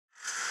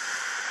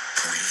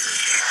I'm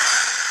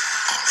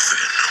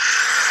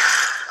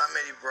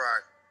Eddie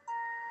Brock.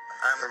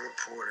 I'm a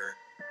reporter.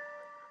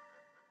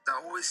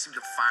 I always seem to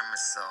find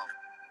myself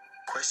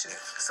questioning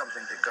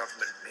something the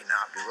government may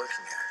not be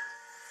looking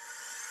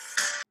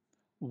at.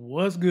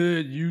 What's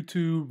good,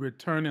 YouTube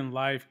Returning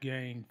Life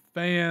Gang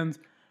fans?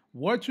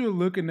 What you're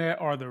looking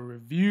at are the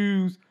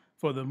reviews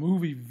for the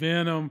movie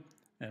Venom.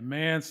 And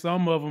man,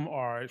 some of them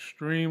are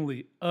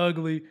extremely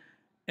ugly.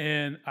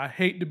 And I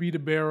hate to be the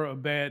bearer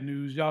of bad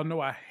news. Y'all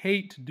know I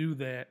hate to do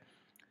that.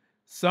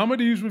 Some of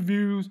these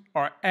reviews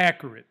are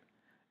accurate.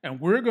 And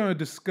we're going to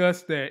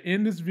discuss that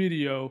in this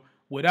video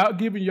without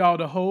giving y'all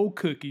the whole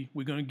cookie.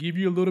 We're going to give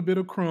you a little bit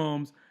of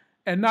crumbs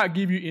and not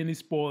give you any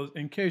spoilers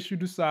in case you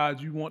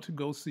decide you want to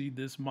go see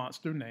this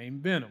monster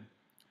named Venom.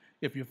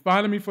 If you're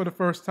finding me for the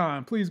first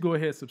time, please go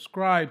ahead and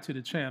subscribe to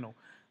the channel.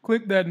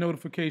 Click that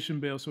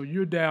notification bell so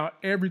you're down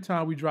every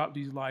time we drop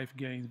these Life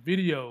Gains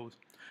videos.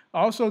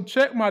 Also,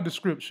 check my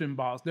description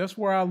box. That's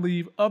where I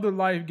leave other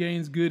Life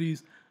Gains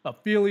goodies,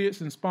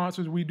 affiliates, and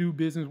sponsors we do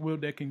business with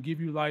that can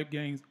give you Life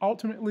Gains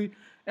ultimately.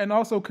 And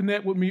also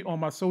connect with me on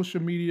my social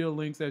media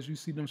links as you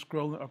see them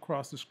scrolling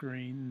across the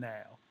screen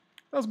now.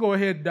 Let's go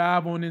ahead and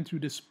dive on into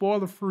the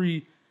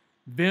spoiler-free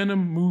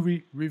Venom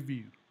movie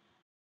review.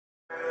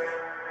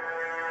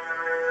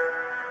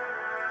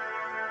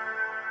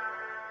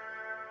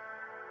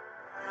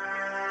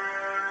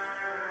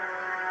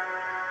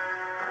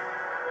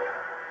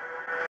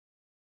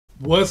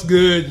 What's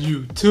good,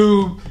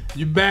 YouTube?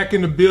 You're back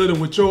in the building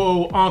with your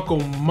old Uncle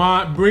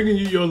Mont, bringing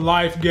you your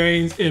Life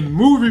Gains and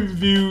movie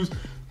reviews.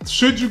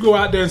 Should you go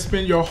out there and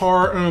spend your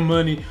hard-earned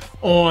money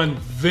on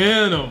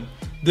Venom?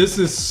 This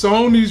is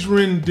Sony's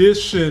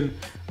rendition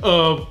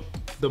of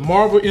the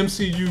Marvel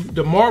MCU,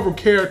 the Marvel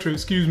character,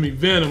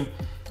 Venom.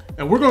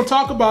 And we're going to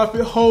talk about if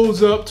it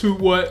holds up to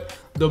what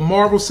the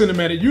Marvel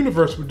Cinematic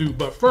Universe would do.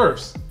 But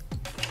first,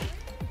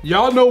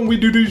 y'all know when we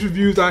do these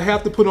reviews, I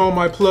have to put on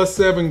my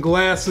 +7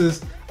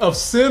 glasses of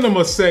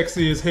cinema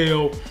sexy as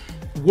hell,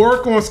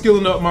 work on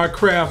skilling up my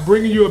craft,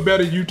 bringing you a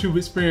better YouTube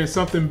experience,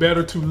 something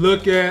better to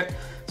look at.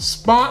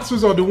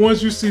 Sponsors are the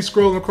ones you see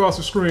scrolling across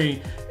the screen.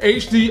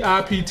 HD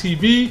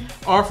IPTV,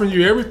 offering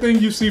you everything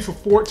you see for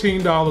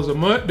 $14 a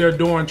month. They're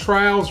doing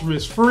trials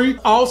risk-free.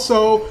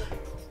 Also,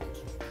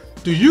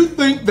 do you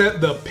think that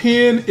the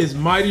pen is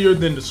mightier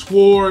than the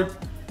sword?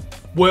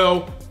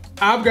 Well,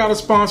 I've got a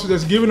sponsor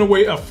that's giving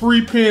away a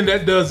free pen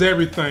that does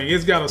everything.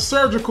 It's got a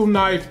surgical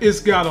knife, it's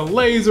got a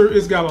laser,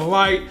 it's got a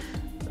light.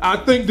 I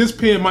think this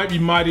pen might be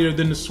mightier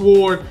than the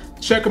sword.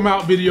 Check them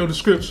out, video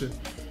description.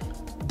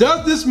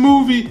 Does this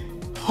movie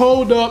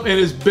hold up and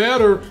is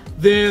better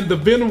than the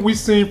Venom we've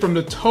seen from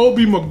the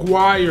Tobey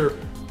Maguire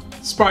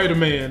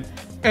Spider-Man?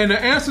 And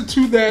the answer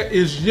to that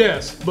is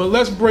yes, but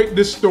let's break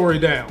this story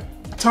down.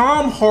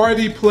 Tom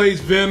Hardy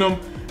plays Venom,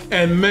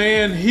 and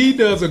man, he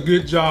does a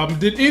good job.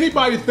 Did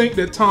anybody think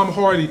that Tom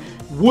Hardy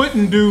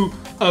wouldn't do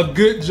a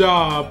good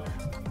job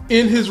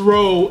in his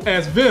role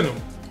as Venom?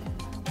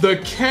 The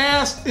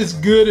cast is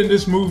good in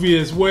this movie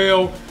as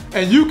well,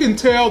 and you can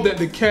tell that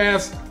the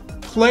cast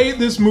played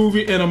this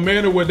movie in a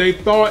manner where they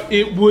thought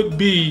it would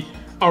be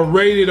a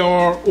rated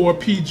R or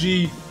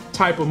PG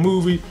type of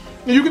movie.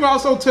 And you can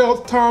also tell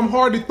Tom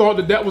Hardy thought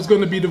that that was going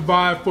to be the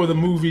vibe for the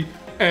movie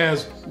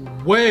as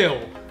well.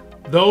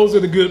 Those are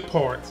the good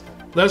parts.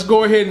 Let's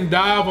go ahead and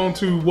dive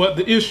onto what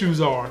the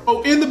issues are.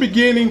 Oh, in the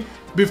beginning,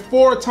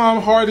 before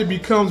Tom Hardy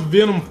becomes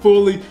Venom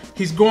fully,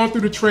 he's going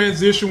through the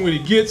transition where he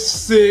gets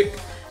sick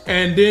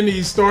and then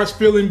he starts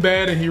feeling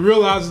bad and he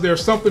realizes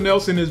there's something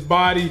else in his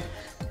body.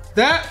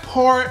 That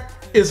part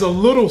is a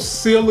little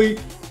silly.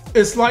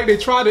 It's like they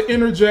tried to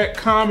interject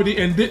comedy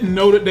and didn't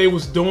know that they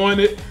was doing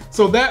it.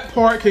 So that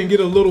part can get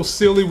a little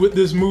silly with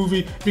this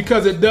movie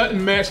because it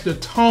doesn't match the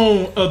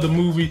tone of the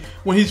movie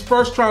when he's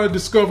first trying to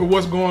discover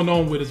what's going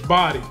on with his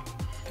body.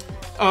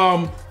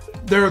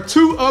 There are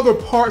two other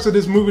parts of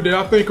this movie that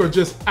I think are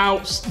just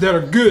outs that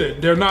are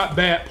good. They're not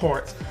bad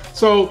parts.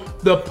 So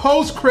the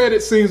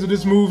post-credit scenes of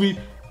this movie,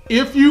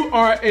 if you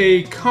are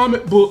a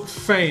comic book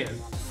fan,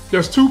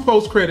 there's two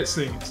post-credit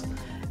scenes.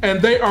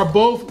 And they are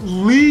both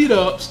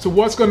lead-ups to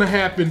what's going to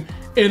happen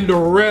in the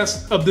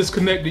rest of this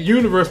connected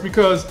universe,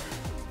 because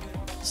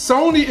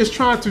Sony is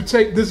trying to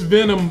take this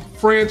Venom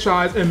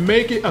franchise and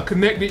make it a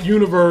connected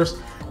universe,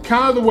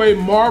 kind of the way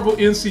Marvel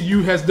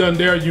MCU has done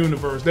their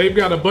universe. They've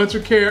got a bunch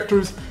of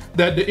characters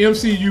that the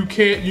MCU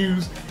can't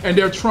use, and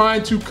they're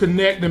trying to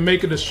connect and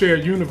make it a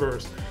shared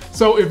universe.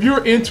 So if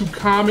you're into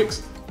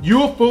comics,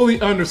 you'll fully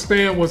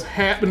understand what's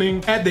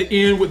happening at the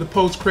end with the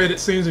post-credit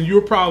scenes, and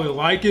you'll probably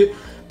like it.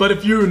 But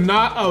if you're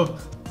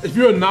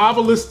a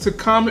novelist to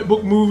comic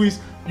book movies,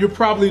 you're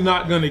probably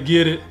not gonna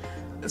get it.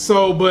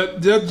 So,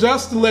 but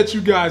just to let you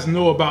guys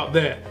know about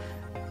that.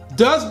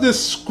 Does this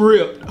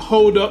script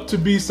hold up to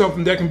be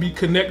something that can be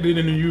connected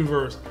in the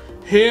universe?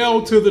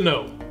 Hell to the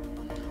no.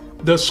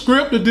 The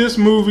script of this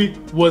movie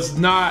was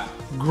not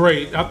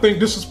great. I think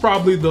this is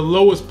probably the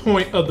lowest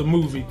point of the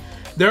movie.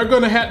 They're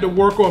gonna have to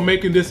work on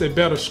making this a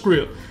better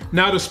script.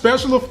 Now the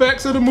special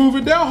effects of the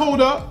movie, they'll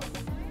hold up.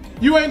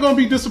 You ain't gonna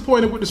be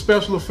disappointed with the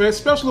special effects.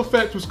 Special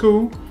effects was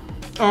cool.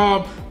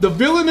 The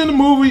villain in the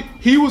movie,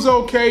 he was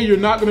okay. You're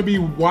not going to be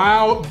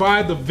wowed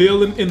by the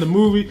villain in the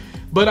movie.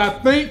 But I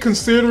think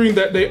considering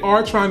that they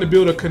are trying to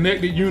build a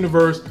connected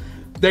universe,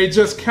 they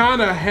just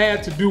kind of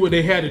had to do what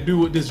they had to do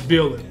with this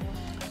villain.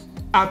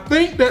 I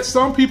think that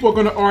some people are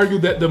going to argue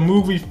that the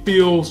movie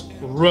feels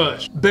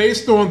rushed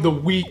based on the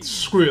weak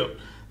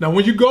script. Now,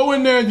 when you go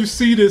in there and you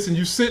see this and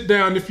you sit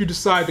down, if you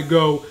decide to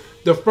go,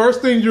 the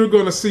first thing you're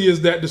going to see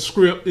is that the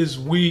script is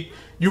weak.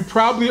 You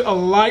probably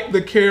like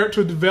the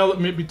character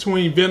development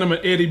between Venom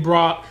and Eddie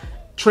Brock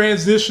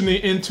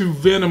transitioning into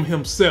Venom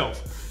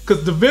himself.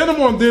 Because the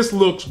Venom on this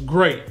looks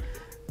great.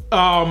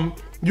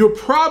 You'll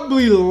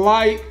probably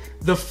like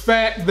the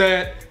fact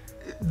that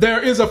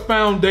there is a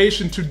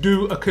foundation to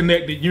do a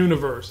connected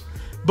universe.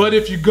 But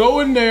if you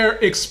go in there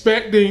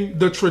expecting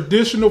the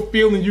traditional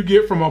feeling you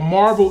get from a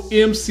Marvel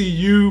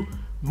MCU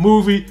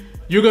movie,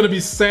 you're going to be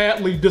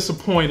sadly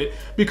disappointed,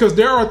 because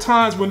there are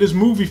times when this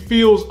movie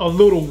feels a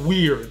little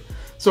weird.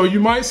 So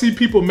you might see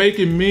people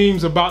making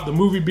memes about the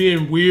movie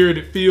being weird.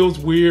 It feels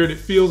weird. It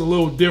feels a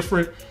little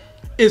different.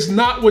 It's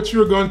not what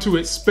you're going to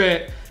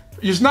expect.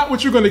 It's not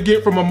what you're going to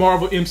get from a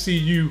Marvel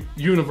MCU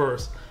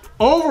universe.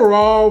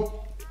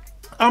 Overall,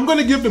 I'm going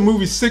to give the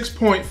movie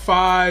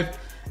 6.5,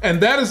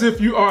 and that is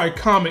if you are a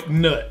comic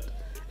nut.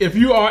 If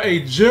you are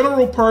a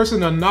general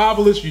person, a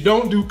novelist, you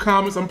don't do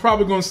comics, I'm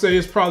probably going to say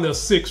it's probably a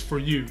 6 for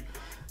you.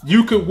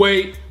 You could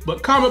wait,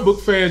 but comic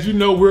book fans, you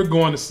know we're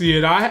going to see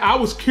it. I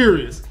was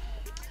curious.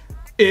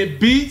 It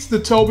beats the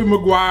Tobey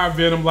Maguire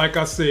Venom, like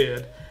I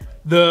said.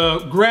 The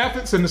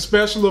graphics and the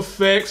special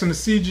effects and the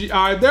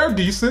CGI, they're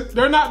decent.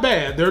 They're not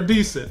bad, they're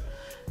decent.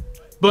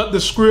 But the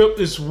script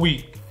is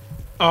weak.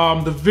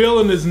 The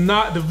villain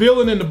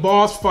and the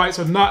boss fights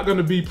are not going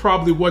to be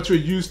probably what you're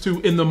used to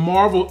in the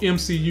Marvel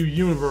MCU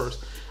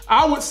universe.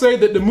 I would say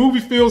that the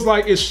movie feels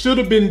like it should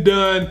have been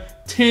done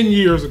 10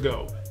 years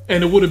ago,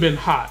 and it would have been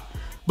hot.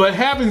 But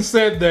having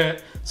said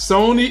that,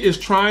 Sony is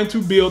trying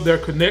to build their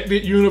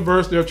connected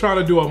universe. They're trying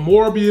to do a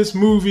Morbius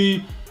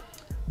movie.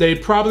 They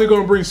probably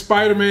going to bring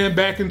Spider-Man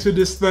back into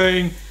this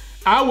thing.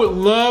 I would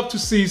love to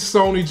see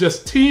Sony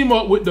just team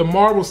up with the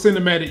Marvel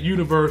Cinematic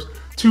Universe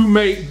to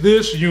make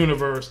this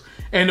universe,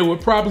 and it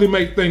would probably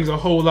make things a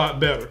whole lot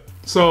better.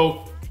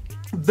 So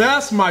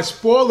that's my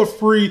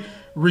spoiler-free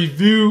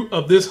review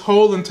of this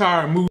whole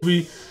entire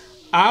movie.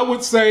 I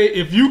would say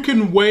if you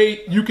can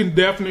wait, you can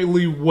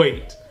definitely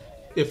wait.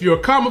 If you're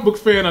a comic book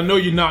fan, I know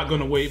you're not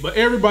going to wait, but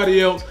everybody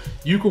else,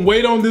 you can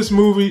wait on this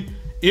movie.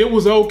 It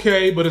was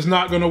okay, but it's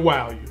not going to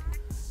wow you.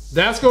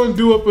 That's going to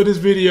do it for this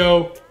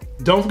video.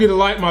 Don't forget to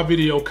like my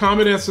video,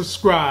 comment, and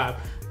subscribe.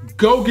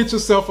 Go get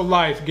yourself a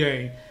life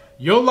gain.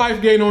 Your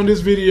life gain on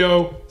this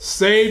video,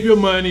 save your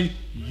money,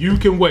 you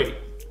can wait.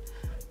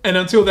 And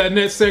until that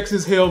next Sex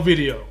is Hell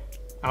video,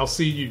 I'll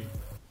see you.